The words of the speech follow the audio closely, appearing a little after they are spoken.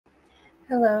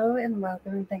Hello and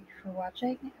welcome and thank you for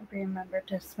watching. Remember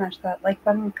to smash that like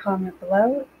button and comment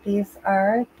below. These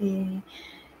are the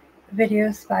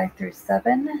videos 5 through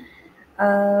 7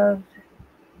 of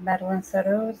Madaline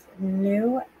Soto's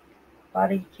new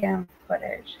body cam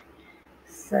footage.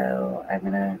 So I'm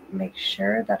going to make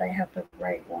sure that I have the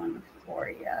right one for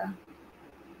you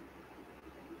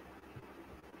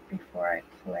before I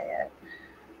play it.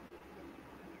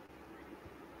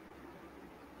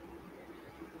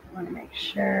 I want to make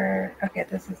sure. Okay,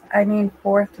 this is,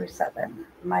 4 through 7.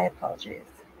 My apologies.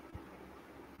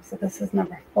 So this is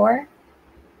number 4.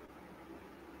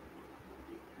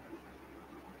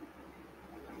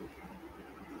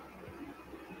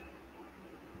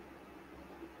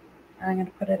 I'm going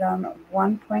to put it on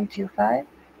 1.25,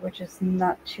 which is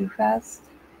not too fast.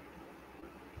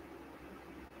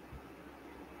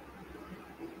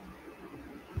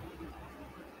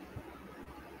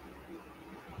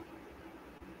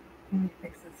 Let me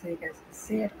fix it so you guys can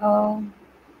see it all.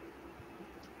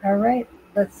 All right,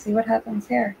 let's see what happens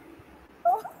here.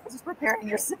 Oh, I'm just preparing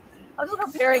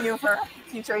you for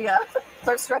future. Yeah,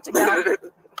 start stretching out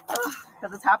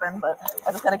because it's happened, but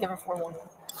I just gotta give it forewarning.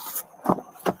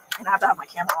 And I have to have my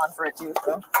camera on for it too.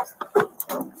 So,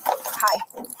 hi.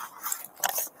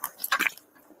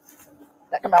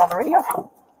 That come out on the radio?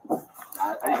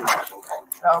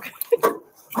 Oh, okay.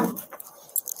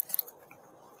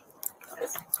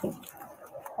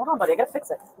 Hold on, buddy. I gotta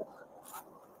fix it.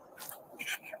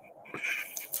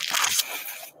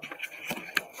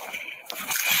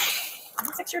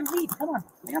 Fix your lead. Come on.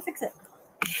 I gotta fix it.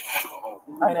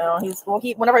 I know.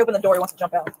 Whenever I open the door, he wants to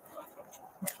jump out.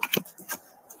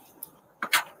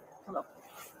 Hello.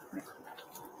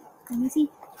 Can you see?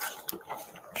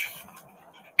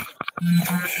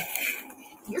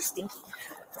 You're stinky.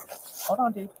 Hold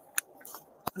on, dude.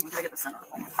 You gotta get the center.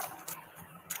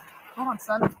 Hold on,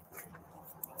 son.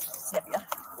 Snip ya.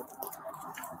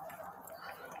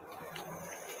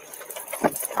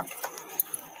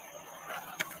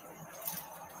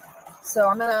 So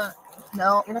I'm gonna,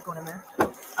 no, you're not going in there.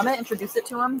 I'm gonna introduce it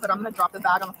to him, but I'm gonna drop the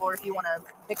bag on the floor if you want to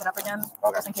pick it up again,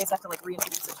 just in case I have to like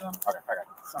reintroduce it to him. Okay.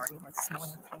 Sorry, it's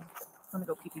smelling. Let me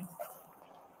go pee pee.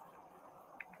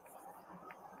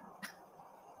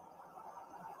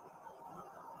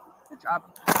 Good job.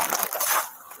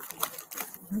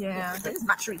 Yeah, this is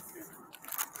my treat.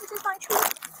 This is my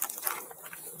treat.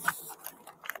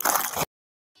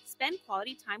 Spend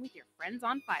quality time with your friends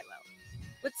on Philo.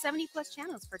 With 70 plus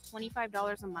channels for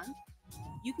 $25 a month,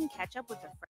 you can catch up with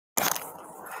your friends.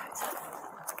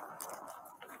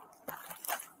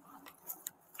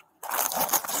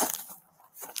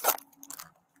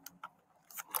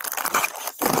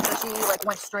 So she like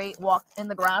went straight, walked in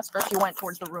the grass, or she went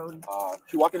towards the road?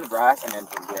 She walked in the grass and then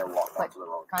from there walked like, to the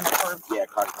road. Kind of curved? Yeah,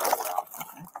 kind of curved out.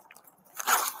 Okay.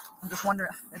 I'm just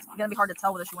wondering, it's gonna be hard to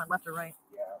tell whether she went left or right.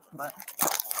 Yeah. But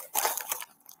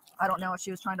I don't know if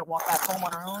she was trying to walk back home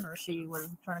on her own or she was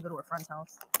trying to go to her friend's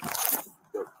house.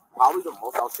 Probably the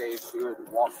most I'll say is she would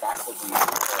walk back to the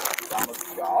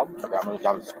grandmother's job. Her grandmother's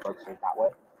job is straight that way.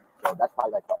 So that's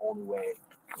probably like the only way.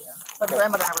 Yeah. But the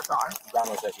grandmother never saw her.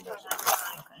 Grandmother says she knows her.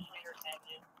 Okay.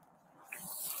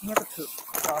 He has a poop.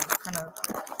 So I'm kind of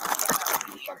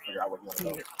trying to figure out what you want to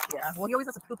do. Yeah. Well, he always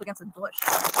has to poop against a bush.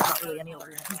 Not really any other.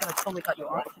 He's gonna totally cut you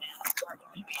off.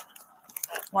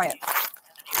 Wyatt,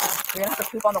 you're gonna have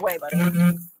to poop on the way, buddy.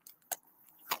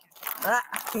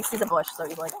 He sees a bush, so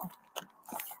he's like, oh.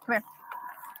 Come here.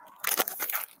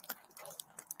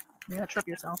 You're gonna trip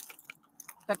yourself.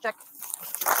 Check.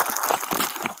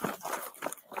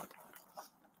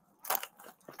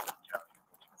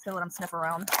 So let him sniff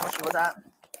around where she was at.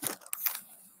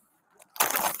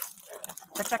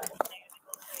 Check.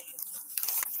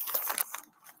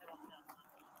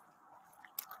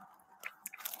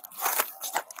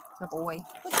 Good boy.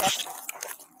 Good job.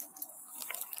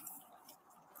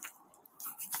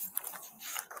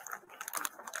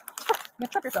 You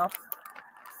trip yourself.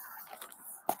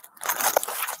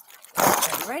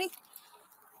 Okay, you ready?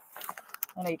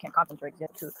 I know you can't concentrate because you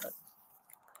have a tooth, but...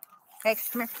 Hey,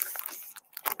 come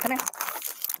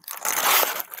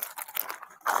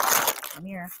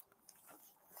here.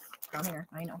 Come here.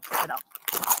 I know. Check it out.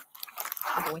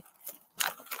 Good boy.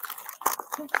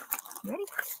 Okay. You ready?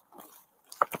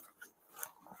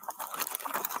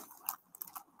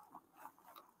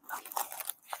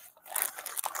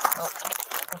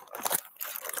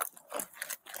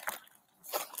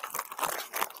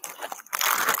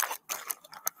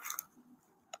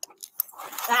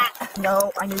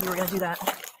 No, I knew you were going to do that.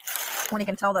 When he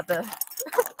can tell that the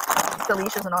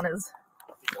leash isn't on his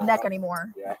neck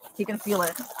anymore. Yeah. He can feel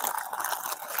it.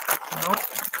 Nope.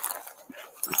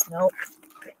 Nope.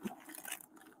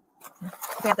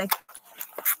 Fíjate.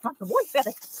 Huh? Good boy.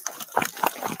 Fíjate.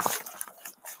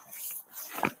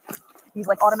 He's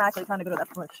like automatically trying to go to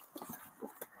that bush.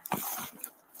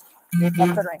 That's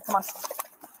triggering. Come on.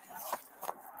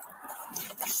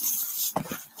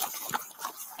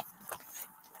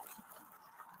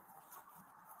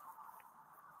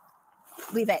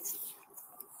 Leave it.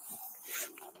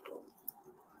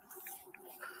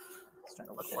 Just trying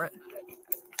to look for it.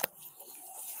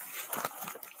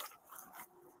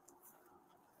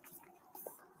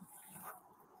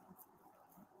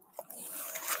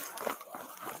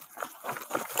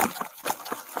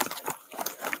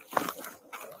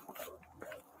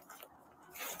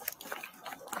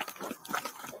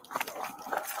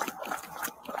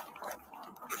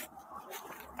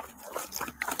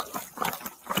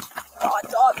 God,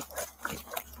 dog.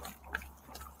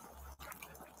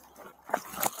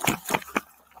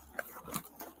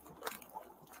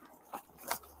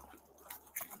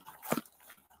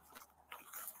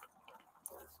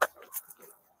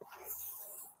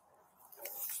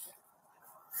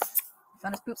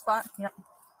 Found his poop spot? Yep.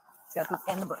 He's got poop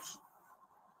in the bush.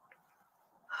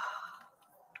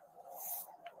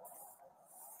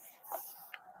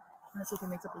 Let's see if he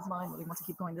makes up his mind whether he wants to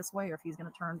keep going this way or if he's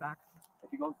going to turn back.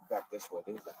 If you go back this way,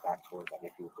 there's a back towards, like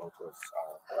if you would go towards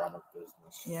Grandma's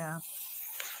business. Yeah.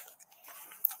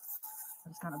 I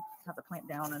just kind of have to plant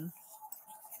down and.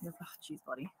 Oh, jeez,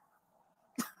 buddy.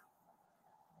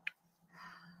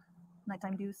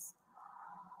 Nighttime deuce.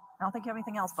 I don't think you have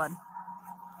anything else, bud.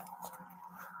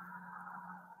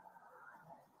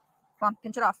 Come on,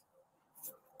 pinch it off.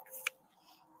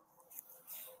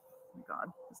 Oh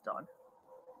God, this dog.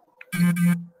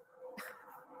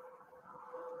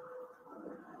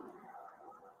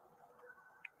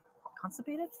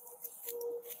 Constipated?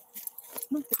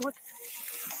 Take a look.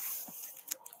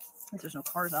 At least there's no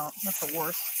cars out. That's the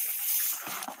worst.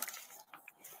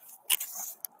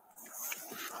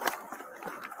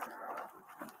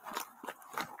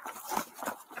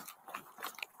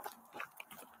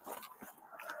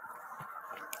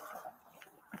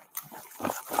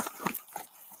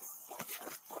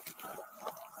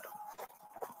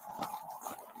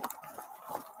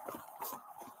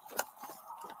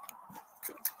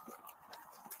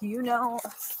 Do you know?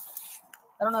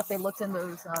 I don't know if they looked in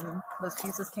those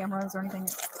Fuses cameras or anything.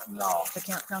 No.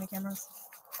 The county cameras.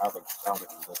 I don't think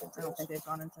he's looking I don't think they've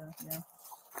gone into, yeah.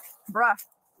 Bruh.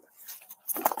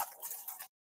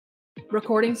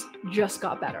 Recordings just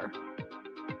got better.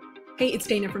 Hey, it's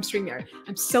Dana from StreamYard.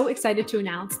 I'm so excited to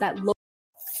announce that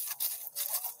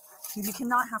You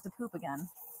cannot have to poop again.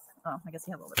 Oh, I guess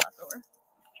you have a little bit left over.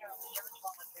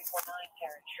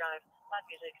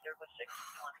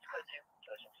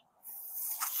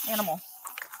 Animal.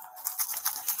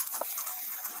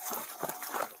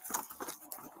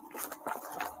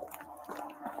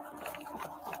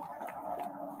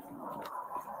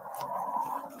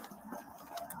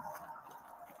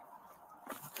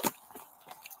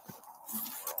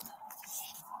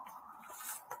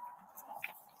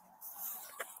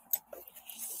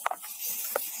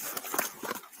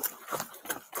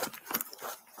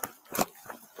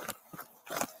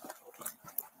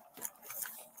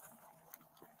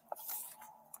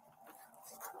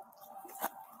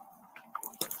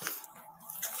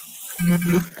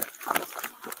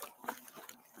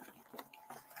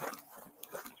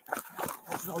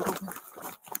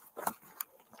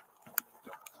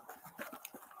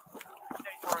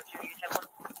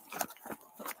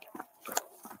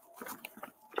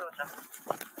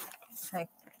 Hey,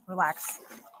 relax.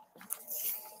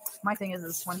 My thing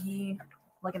is when he,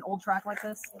 like an old track like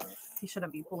this, he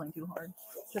shouldn't be pulling too hard.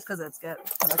 Just because it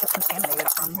gets contaminated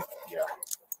from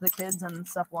the kids and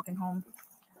stuff walking home.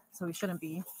 So he shouldn't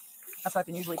be. That's how I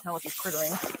can usually tell if he's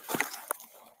crittering.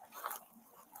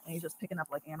 And he's just picking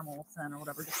up like animal scent or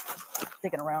whatever, just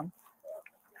digging around.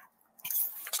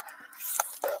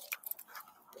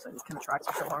 So he just kind of tracks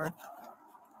you so hard.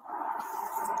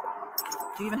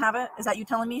 Do you even have it? Is that you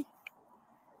telling me?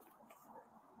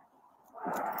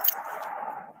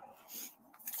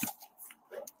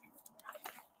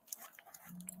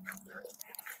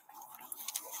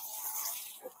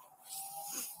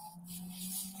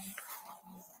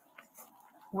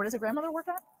 Where does your grandmother work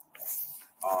at?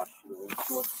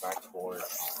 She works back for.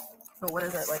 So what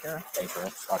is it, like a paper?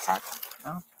 Tax.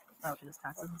 Oh, she does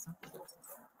taxes and stuff.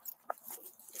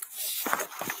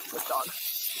 This dog.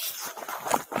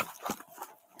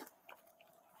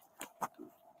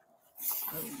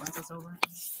 Oh, he runs us over.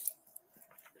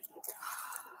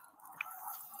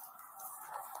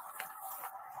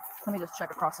 Let me just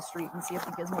check across the street and see if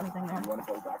he gives me anything there. You want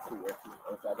to go back to where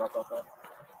that dropped off at?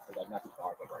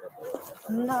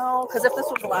 No, because if this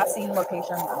was the last seen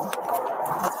location, then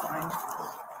that's fine.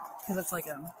 Because it's like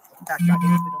a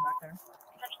backtracking as we go back there.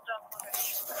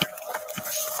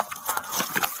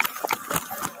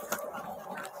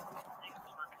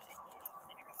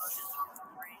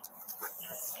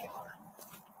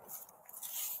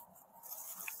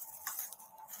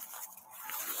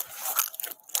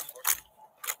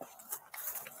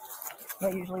 Yeah,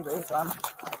 usually those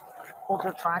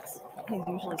older tracks, he's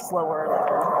usually slower,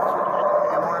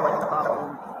 more like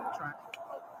methodical track.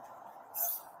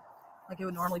 Like it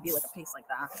would normally be like a pace like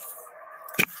that,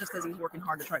 just because he's working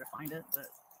hard to try to find it. But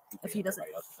if he doesn't,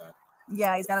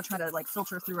 yeah, he's got to try to like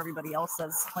filter through everybody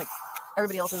else's like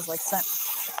scent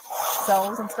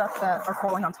cells and stuff that are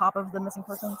falling on top of the missing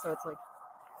person. So it's like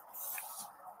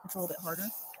it's a little bit harder.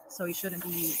 So he shouldn't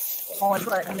be pulling,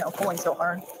 but pulling so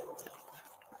hard.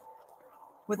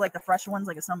 With like the fresh ones,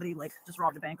 like if somebody like just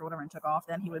robbed a bank or whatever and took off,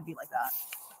 then he would be like that.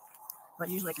 But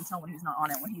usually I can tell when he's not on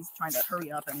it, when he's trying to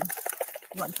hurry up and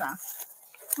run fast.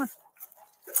 Come on.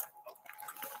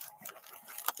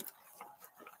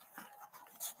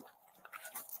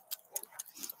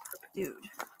 Dude,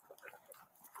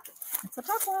 it's a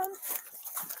tough one.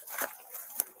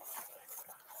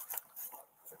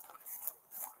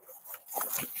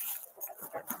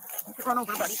 You can run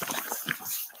over, buddy.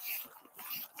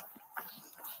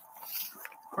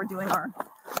 We're doing our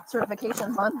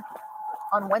certifications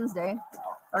on Wednesday,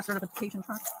 our certification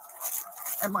track.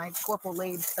 And my corporal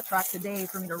laid a track today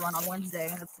for me to run on Wednesday,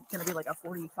 and it's going to be like a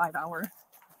 45-hour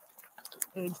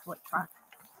age like track.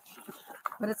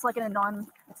 But it's like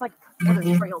it's like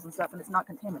there's trails and stuff, and it's not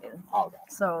contaminated. Oh, okay.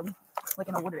 So, like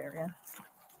in a wooded area,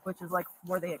 which is like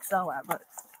where they excel at. But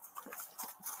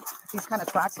these kind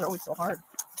of tracks are always so hard.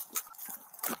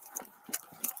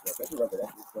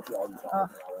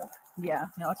 Yeah,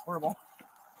 no, it's horrible.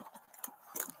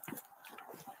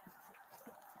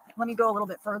 Let me go a little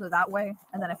bit further that way,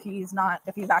 and then if he's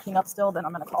backing up still, then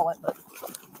I'm gonna call it. But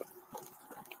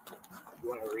you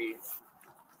want to read?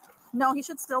 No, he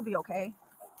should still be okay.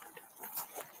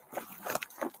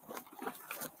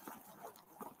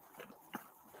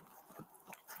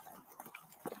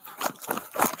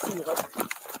 See you later.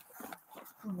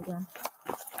 Oh, again.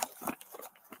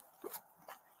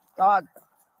 Dog.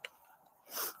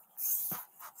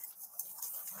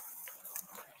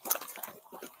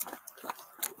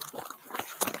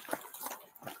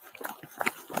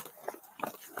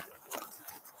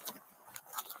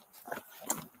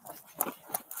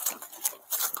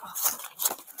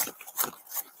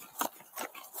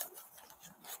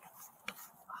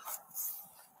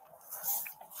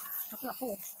 Look at that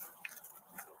hole.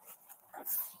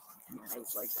 Yeah,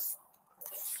 it's like,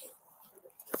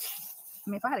 I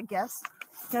mean, if I had to guess,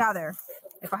 get out of there.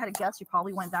 If I had to guess, you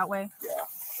probably went that way. Yeah.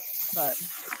 But,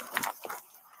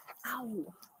 ow,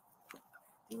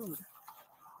 dude.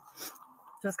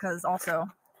 Just because also,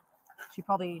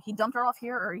 he dumped her off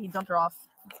here, or he dumped her off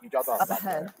up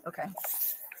ahead. There. Okay.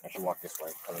 And she walked this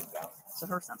way, coming down. So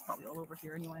her scent's probably all over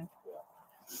here anyway. Yeah.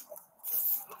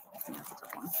 Yeah, that's a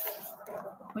tough one.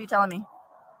 What are you telling me?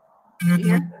 You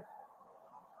here?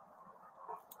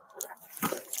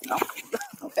 No.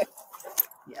 Okay.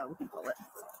 Yeah, we can call it.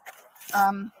 I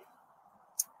don't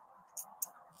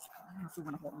know if we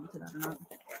want to hold on to that or not.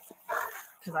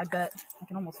 Because I bet I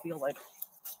can almost feel like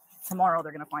tomorrow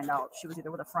they're gonna find out she was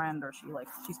either with a friend or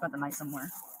she spent the night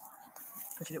somewhere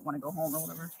because she didn't want to go home or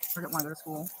whatever, or didn't want to go to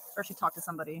school, or she talked to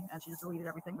somebody and she just deleted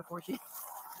everything before she.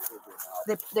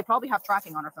 They probably have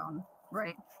tracking on her phone,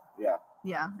 right? Yeah.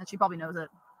 Yeah, and she probably knows it.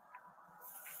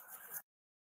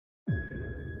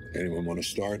 Anyone want to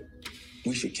start?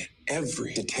 We should get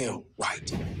every detail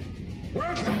right.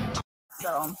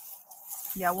 So,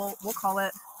 yeah, we'll call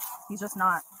it. He's just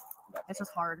not. It's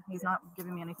just hard. He's not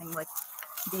giving me anything like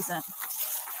decent.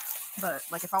 But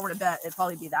like, if I were to bet, it'd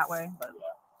probably be that way. But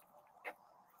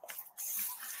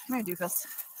come here, doofus.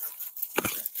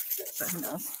 But who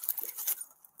knows?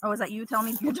 Oh, is that you? Tell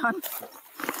me you're done.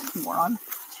 You moron.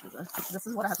 Jesus. This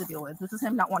is what I have to deal with. This is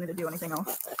him not wanting to do anything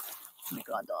else. Oh my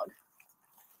god, dog.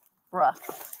 Bruh.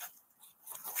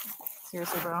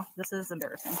 Seriously, bro. This is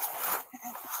embarrassing.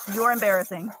 You're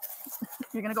embarrassing.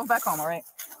 You're gonna go back home, alright?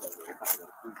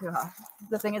 God.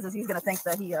 The thing is he's gonna think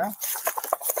that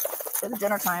it's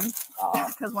dinner time.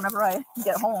 Because whenever I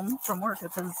get home from work,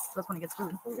 that's when he gets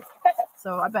food.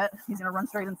 So I bet he's gonna run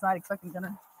straight inside expecting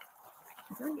dinner.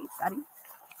 Is there a meat, fatty?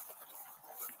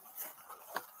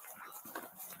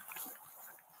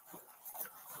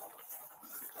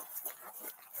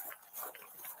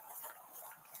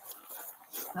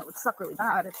 That would suck really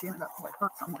bad if she ended up like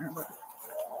hurt somewhere, but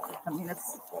I mean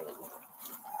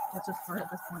It's just for at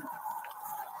this point.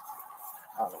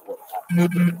 I don't know what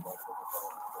happened.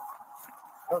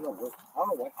 I don't know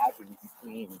what happened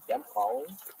between them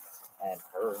calling and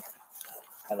her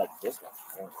and like this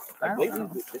one. Like lately,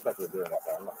 this like we're doing that.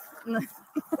 I'm like,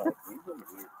 we've been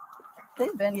weird.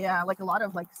 They've been, yeah, like a lot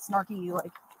of like snarky,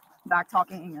 like back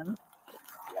talking and.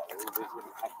 Yeah, it was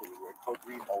actually weird. Coach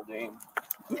Reed holding.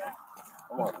 Yeah.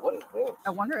 I'm like, what is this? I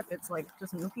wonder if it's like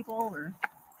just new people or.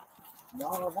 No,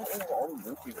 not even all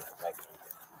new people. Like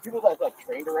people that's like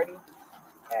trained already,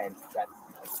 and that's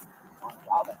like,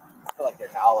 wow. I feel like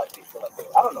they're now like they feel like they.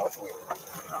 I don't know. It's weird.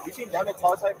 You seen them at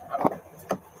tall type? I don't know.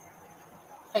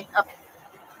 Hey, up.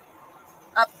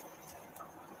 Up.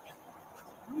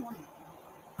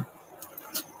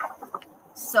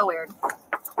 So weird.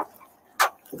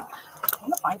 I'm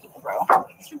gonna find people, bro.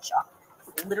 It's your job.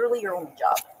 It's literally your only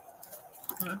job.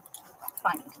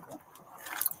 Finding people.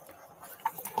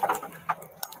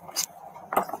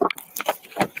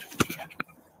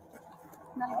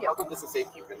 I don't think this is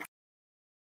safekeeping.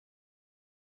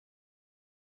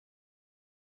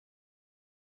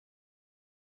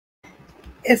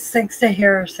 It stinks to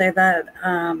hear her say that,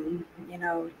 you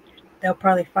know, they'll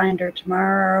probably find her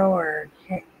tomorrow, or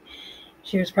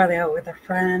she was probably out with a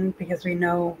friend, because we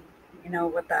know, you know,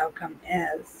 what the outcome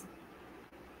is.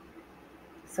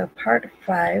 So part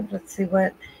 5, let's see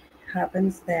what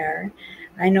happens there.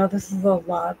 I know this is a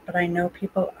lot, but I know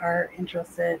people are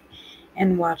interested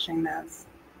in watching this.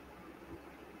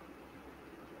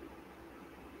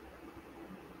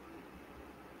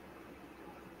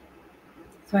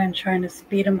 So I'm trying to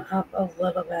speed them up a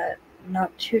little bit,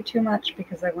 not too much,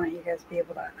 because I want you guys to be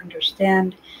able to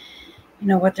understand, you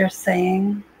know, what they're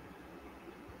saying.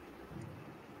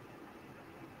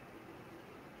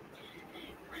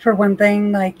 For one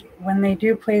thing, like when they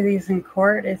do play these in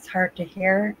court, it's hard to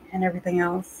hear and everything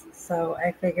else. So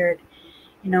I figured,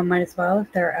 you know, might as well,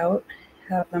 if they're out,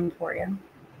 have them for you.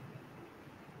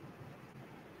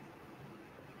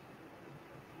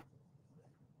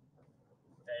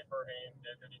 Okay, per name,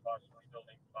 Deputy Possibly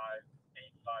Building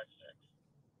 5856.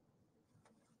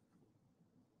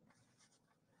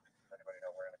 Does anybody know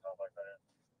where in the complex that is?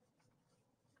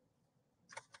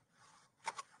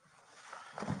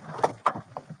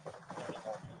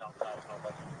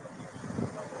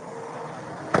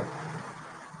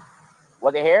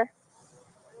 Was it here?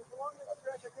 Along this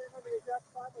stretch, I can't remember the exact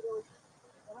spot, but it was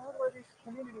around where these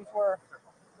communities were.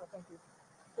 So thank you.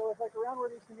 So it's like around where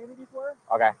these communities were.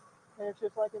 Okay. And it's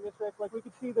just like in this stretch, like we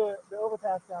could see the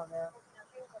overpass down there.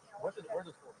 Where's the school?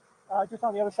 Just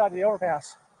on the other side of the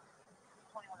overpass.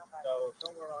 So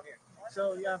somewhere on here.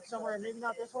 So yeah, somewhere, maybe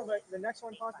not this one, but the next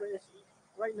one possibly is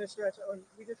right in this stretch.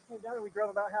 We just came down and we drove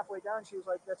about halfway down. She was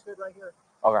like, "That's good right here."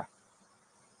 Okay.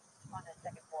 On the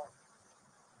second floor.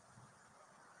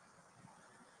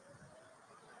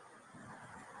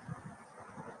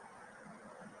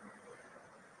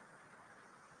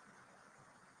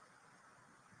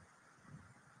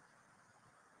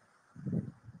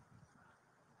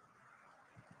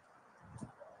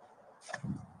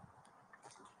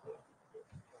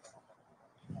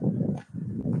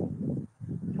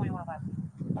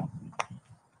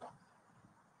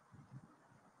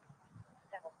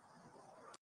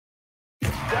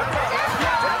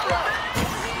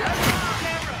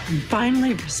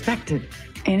 Finally respected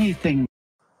anything.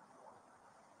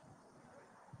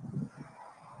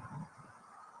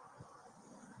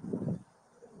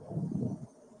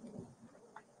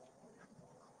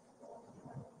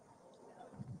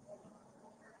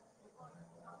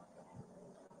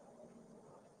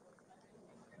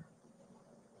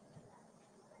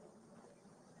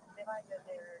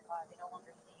 They no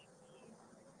longer see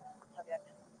the subject.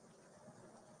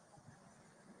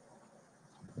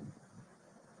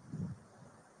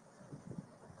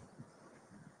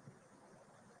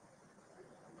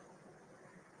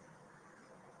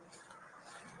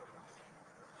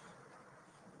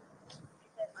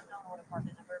 Unknown what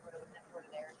apartment number, but it was next door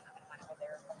to theirs. I'm going to find out what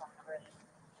their apartment number is.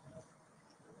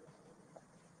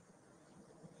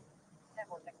 Second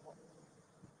floor, second floor.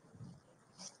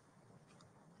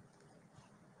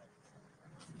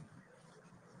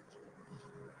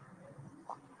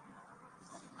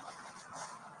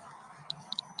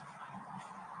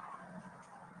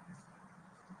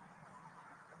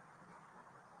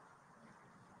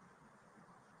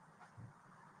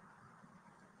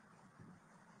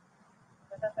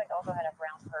 The suspect also had a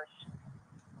brown purse.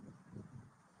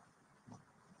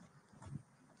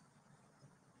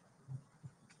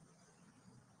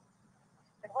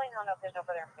 The complaint, I don't know if there's no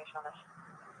further information on this.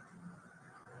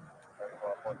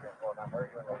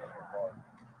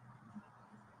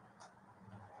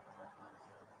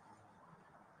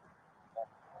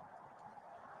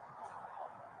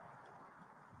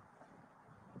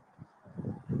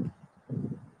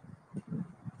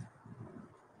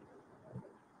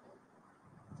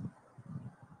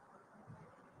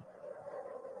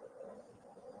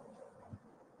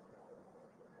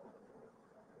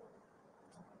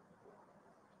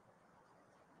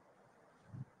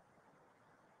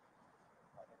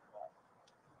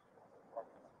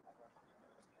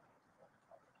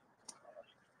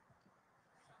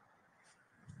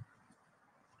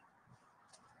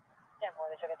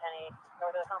 They took a 10-8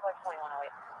 north of the complex, 2108.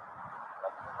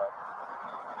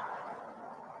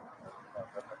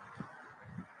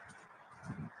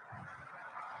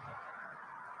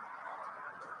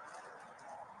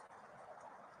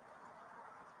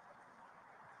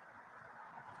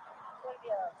 It's going to be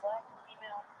a black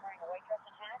female wearing a white dress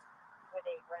and hat with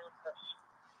a brown purse.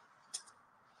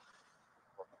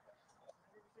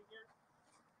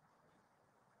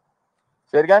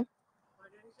 Say it again?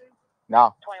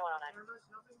 No. 2109.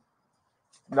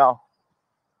 No.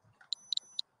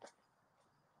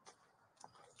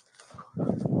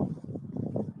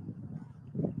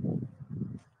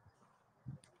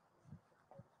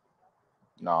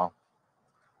 No.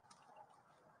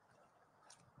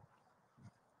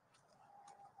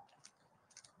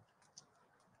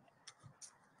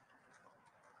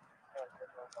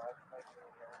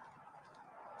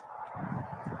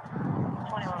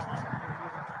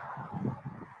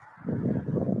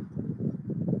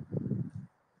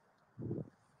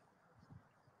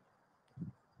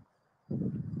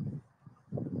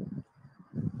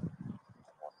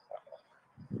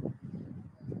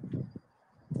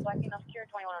 Black female secure,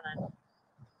 2109.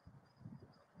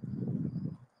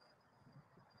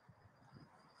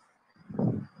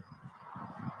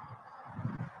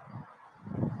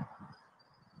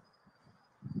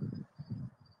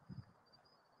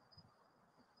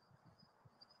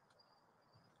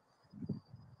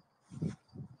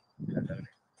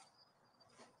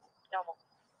 Normal.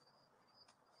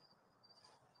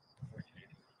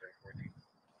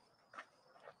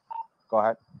 Go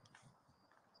ahead.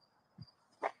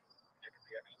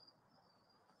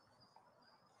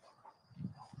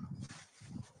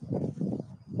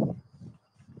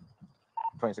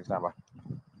 $26 standby.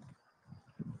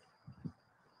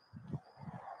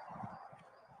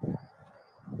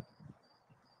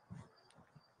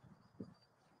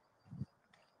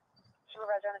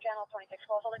 Supervisor on the channel, 26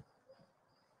 close holding.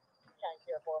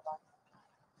 10-0-4-5.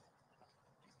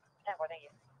 10-4, thank you.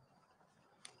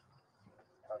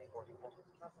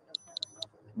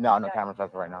 No, no cameras as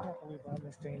of right now.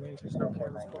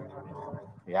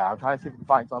 Yeah, I'm trying to see if we can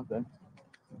find something.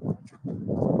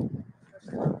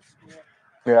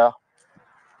 Yeah.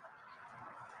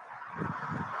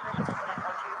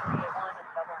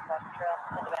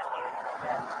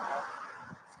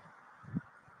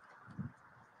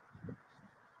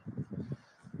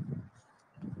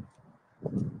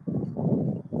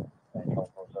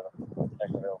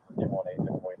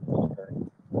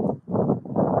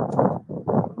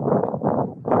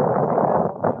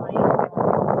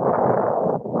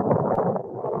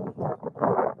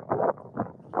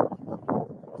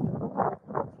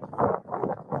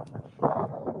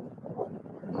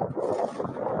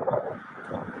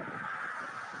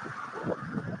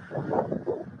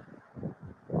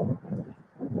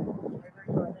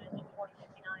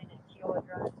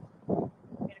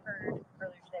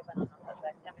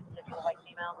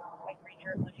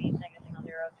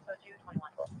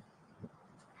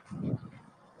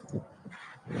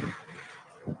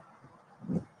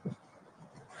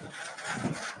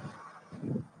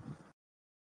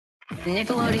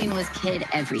 Nickelodeon was kid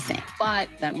everything, but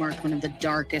that marked one of the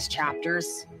darkest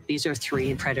chapters. These are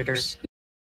 3 predators.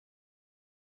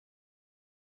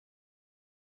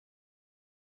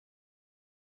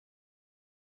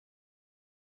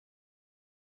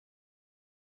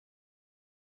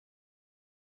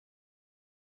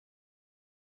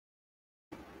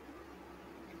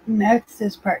 Next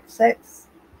is part 6.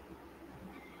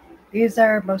 These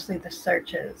are mostly the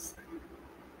searches.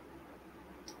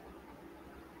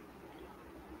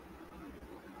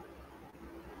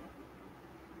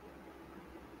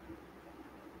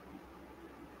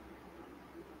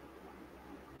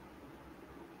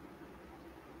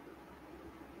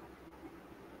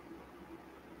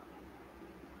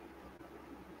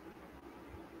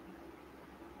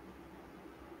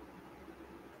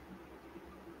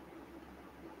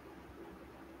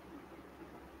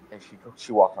 And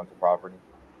she walked onto property.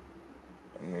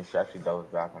 And then she actually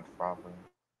dove back onto property.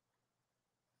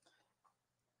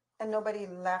 And nobody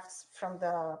left from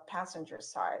the passenger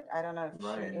side. I don't know if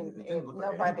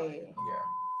nobody. Yeah.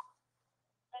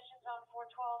 Mission Zone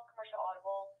 412, commercial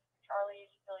audible, Charlie's,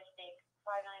 Philly Steak,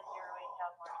 5908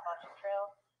 South Lawrence Boston Trail,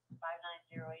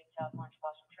 5908 South Lawrence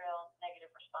Boston Trail, negative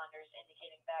responders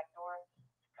indicating back door,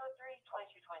 code 3,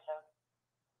 2227.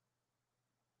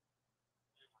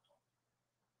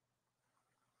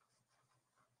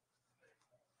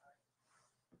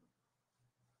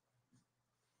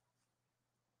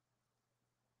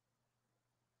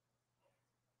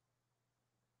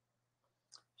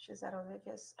 She's at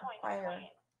Olivia's fire.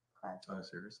 Oh,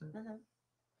 seriously?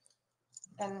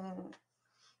 And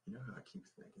You know who I keep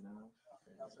thinking of?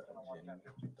 Is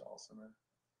Jenny Dawsoner.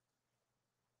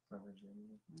 Remember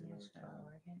Jenny?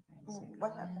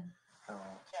 What happened?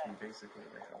 She basically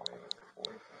ran away with her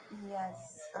boyfriend.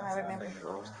 Yes, I remember. This.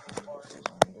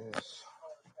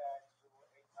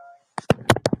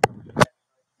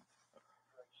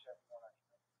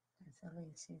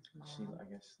 She, I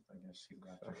guess she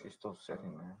left. So she's still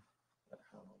sitting there. What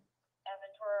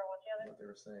they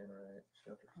were saying, right? She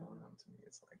left her phone on to me.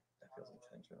 It's like that feels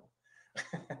intentional.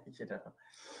 You know,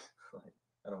 like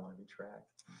I don't want to be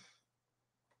tracked.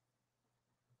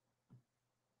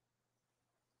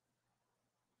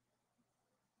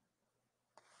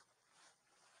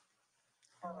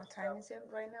 What time is it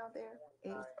right now there?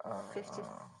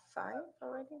 8:55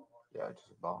 already? Yeah,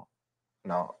 just about.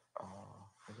 No,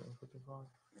 is it 8:55?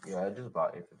 Yeah, just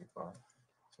about 8:55.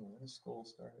 So when school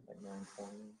started, like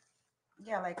 9:20.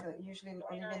 Yeah, like usually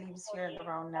Olivia leaves here at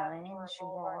around 9. She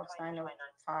walks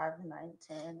 9:05,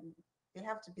 9:10. They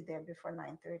have to be there before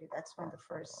 9:30. That's when the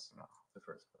first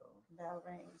bell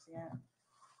rings. Yeah.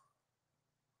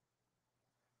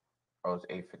 Oh, it's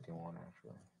 8:51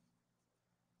 actually.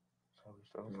 So we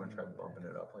still. I'm gonna try bumping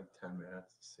it up like 10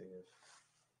 minutes to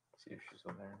see if she's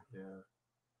still there. Yeah.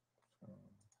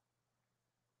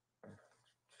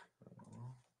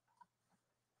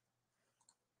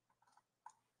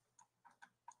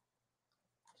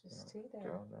 Just stay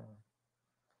there.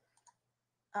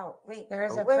 Oh, wait. There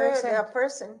is a There's person. a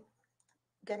person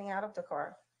getting out of the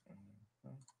car.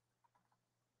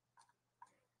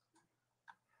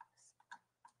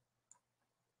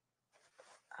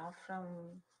 Out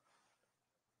from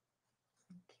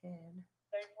kid.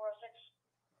 3406.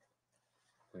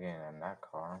 We're getting in that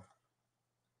car.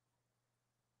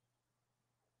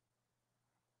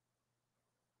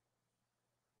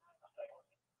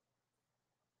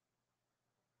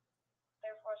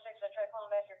 I tried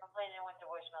calling back your complaint and it went to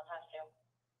voicemail times 2.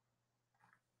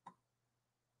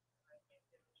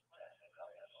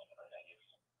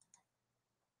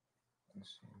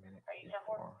 Let's see, minute Are you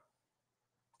 10-4?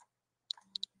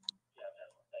 Yeah,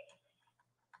 thank you.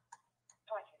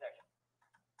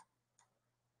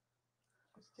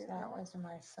 2230. That was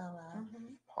Marcella.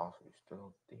 Possibly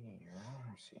still there.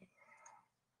 Let's see.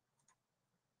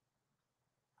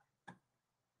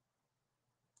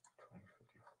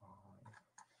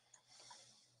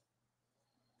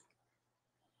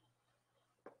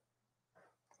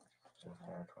 Just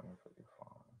there, 2055.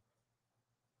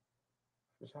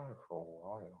 She's had it for a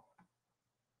while.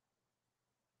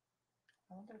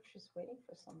 I wonder if she's waiting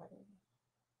for somebody.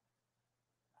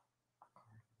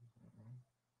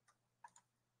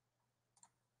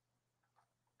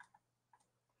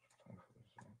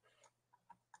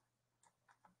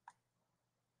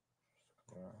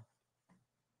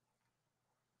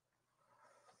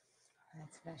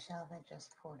 That's Michelle that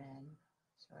just pulled in.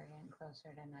 So we're getting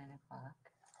closer to 9 o'clock.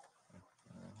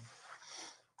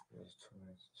 There's 2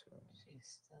 minutes too.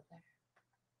 She's still there.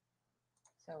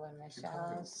 So when She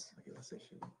probably, Michelle's like, let's say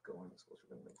she would go into school, she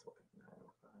would wait till like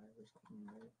 9:05 or something,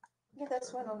 right? Yeah,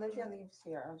 that's when Olivia leaves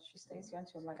here. She stays here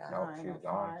until like 9 Nope, she's or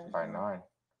gone 5. by 9.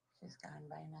 She's gone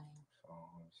by 9. So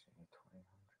let's see, 2000.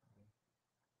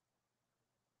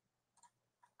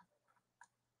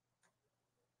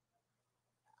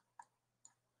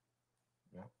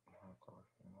 Yep, 9 o'clock.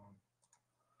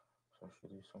 So she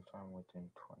leaves sometime within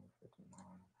 2059.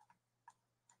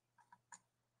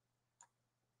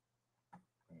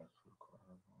 And that's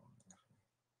required.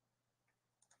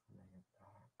 Bring it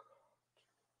back.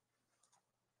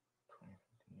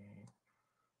 2058.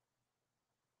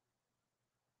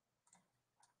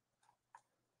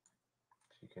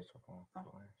 She gets up on the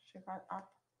floor. She got up.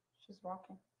 She's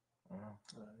walking. Yeah.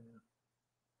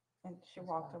 And she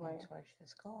walked away. Towards the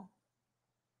school.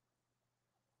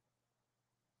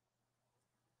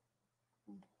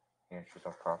 Yeah, she's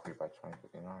off property by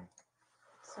 2059.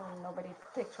 So nobody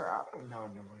picked her up. No,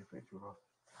 nobody picked her up.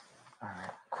 All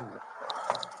right, cool.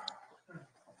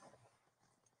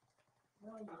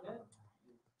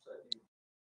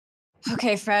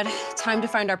 Okay, Fred, time to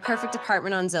find our perfect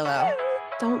apartment on Zillow.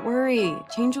 Don't worry,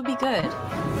 change will be good.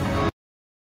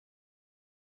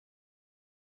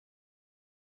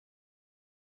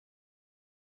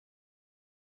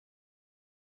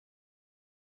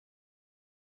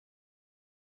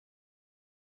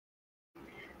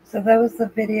 So that was the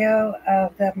video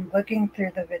of them looking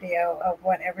through the video of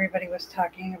what everybody was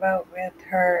talking about with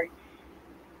her,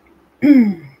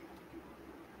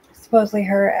 supposedly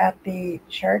her at the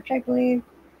church, I believe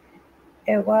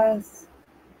it was.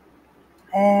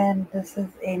 And this is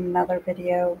another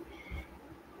video,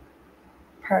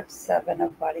 part 7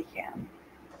 of Bodycam.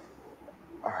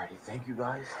 Alrighty, thank you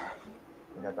guys.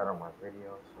 I got that on my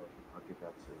video, so I'll give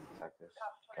that to detectives.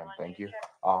 Okay, thank you.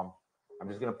 I'm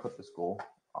just gonna put the school,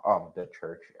 the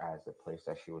church as the place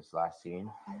that she was last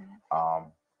seen.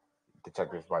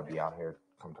 Detectives might be out here,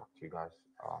 come talk to you guys.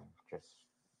 Just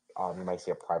you might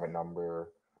see a private number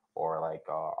or like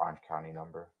Orange County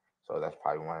number. So that's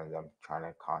probably one of them trying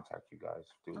to contact you guys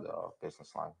through the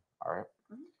business line. All right.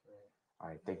 All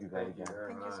right. Thank you guys again.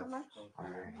 Thank you so much. All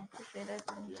right. I appreciate it.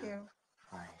 Thank you.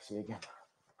 All right. See you again.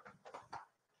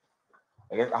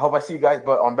 I hope I see you guys,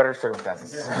 but on better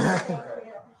circumstances.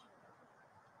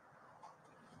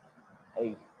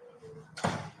 Hey.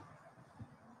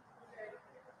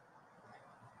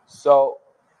 So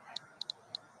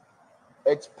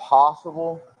it's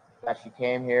possible that she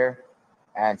came here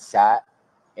and sat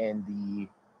in the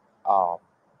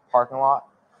parking lot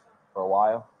for a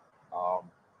while.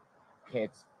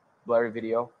 It's blurry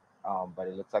video, but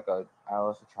it looks like a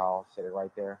adolescent child sitting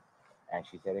right there, and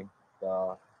she's sitting.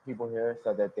 The people here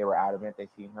said that they were adamant they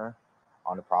seen her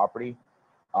on the property,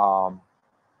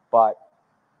 but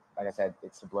like I said,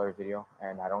 it's a blurry video,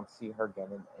 and I don't see her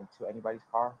getting into anybody's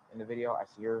car in the video. I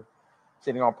see her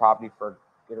sitting on property for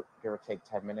give or take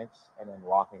 10 minutes, and then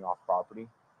walking off property.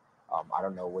 I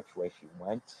don't know which way she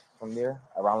went from there.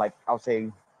 Around like I'll say.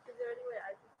 Is there any way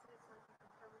I can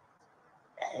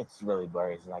see? It's really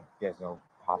blurry. It's like there's no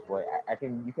possible way.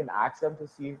 You can ask them to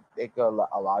see if they could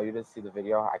allow you to see the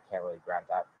video. I can't really grant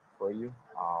that for you.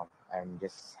 And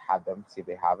just have them see if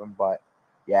they have them. But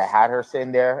yeah, I had her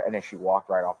sitting there, and then she walked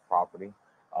right off property.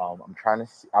 I'm trying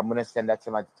to. I'm gonna send that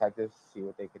to my detectives, see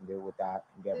what they can do with that,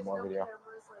 and get more video.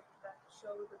 Cameras, like, that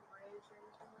show the bridge or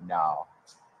anything? No.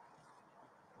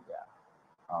 Yeah.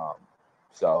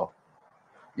 So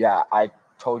yeah, I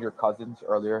told your cousins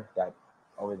earlier that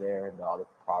over there in the other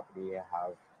property I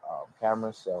have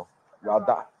cameras. So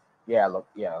well,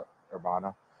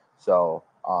 Urbana. So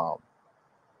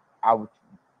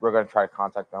we're gonna try to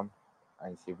contact them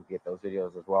and see if we can get those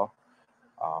videos as well.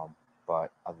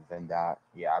 But other than that,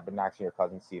 yeah, I've been asking your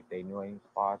cousins see if they knew any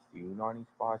spots. Do you know any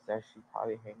spots that she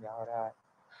probably hang out at?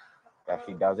 That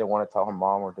she doesn't want to tell her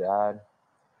mom or dad?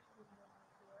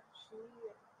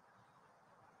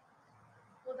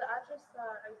 Well, the address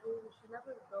that I gave you, she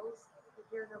never goes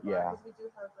here in Yeah. because we do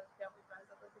have like family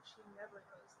friends that live, but she never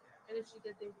goes there. And if she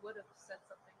did, they would have said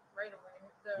something right away.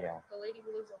 The lady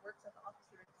who lives and works at the office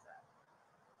here said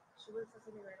she would have said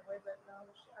something right away, but no,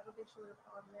 I don't think she would have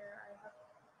gone there.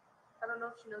 I don't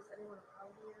know if she knows anyone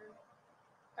around here.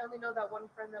 I only know that one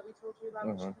friend that we told you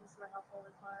about, but she comes to my house all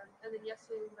the time. And then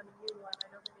yesterday we met a new one. I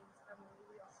know her name's Emily.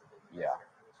 We also did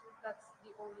information. That's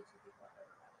the only two people I've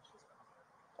ever met. She's from.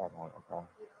 That one, okay.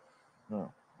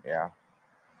 Yeah.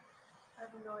 I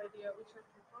have no idea. We checked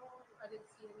her phone. I didn't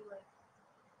see any like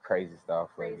Crazy stuff.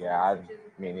 Like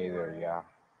me neither. Yeah.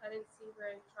 I didn't see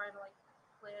her trying to like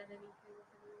plan anything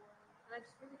with anyone, and I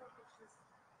just really don't think she's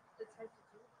the type to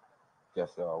do that.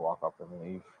 Just walk up and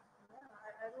leave. Yeah,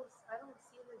 I don't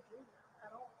see her doing that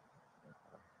at all.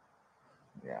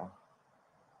 Yeah.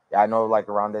 Yeah, I know. Like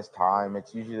around this time,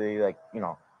 it's usually like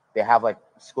they have like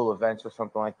school events or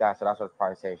something like that. So that's what I'd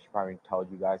probably say. She probably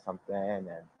told you guys something, and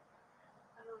I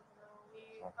don't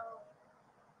know.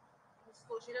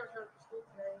 School. She never showed up for school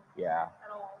today. Yeah.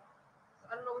 At all. So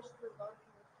I don't know what she was about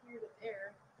from here to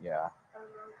there. Yeah. I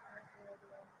don't know. I have no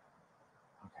idea.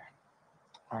 Okay.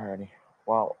 Alrighty.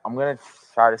 Well, I'm gonna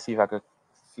try to see if I could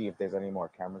see if there's any more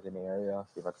cameras in the area.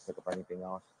 See if I can pick up anything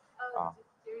else.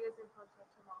 Do you guys in contact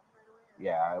your mom right away?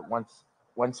 Yeah.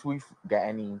 Once we get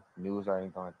any news or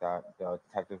anything like that, the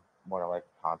detective more likely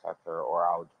contact her, or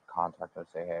I would contact her and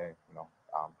say, hey,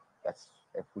 that's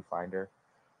if we find her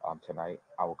tonight,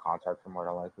 I will contact her more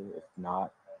than likely. If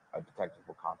not, a detective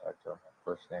will contact her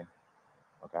first thing.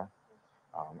 Okay.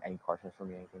 Any questions for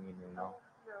me? Anything you need to know?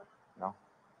 No. No.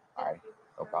 All right.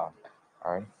 No problem.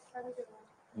 All right. Have a good one.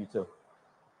 You too.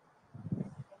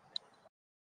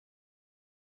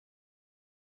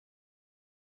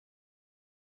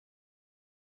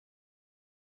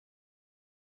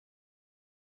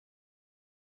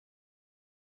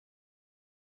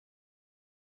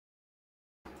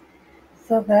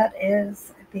 So that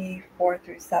is the 4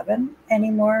 through 7.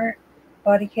 Any more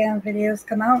body cam videos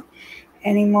come out,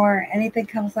 anything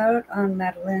comes out on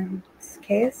Madaline's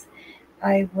case,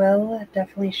 I will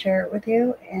definitely share it with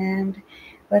you. And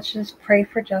let's just pray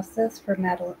for justice for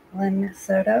Madaline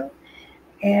Soto.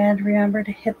 And remember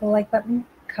to hit the like button,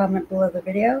 comment below the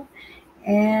video,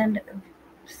 and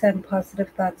send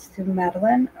positive thoughts to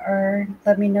Madaline, or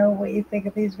let me know what you think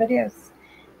of these videos.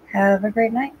 Have a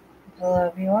great night.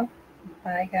 Love you all.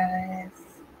 Bye, guys.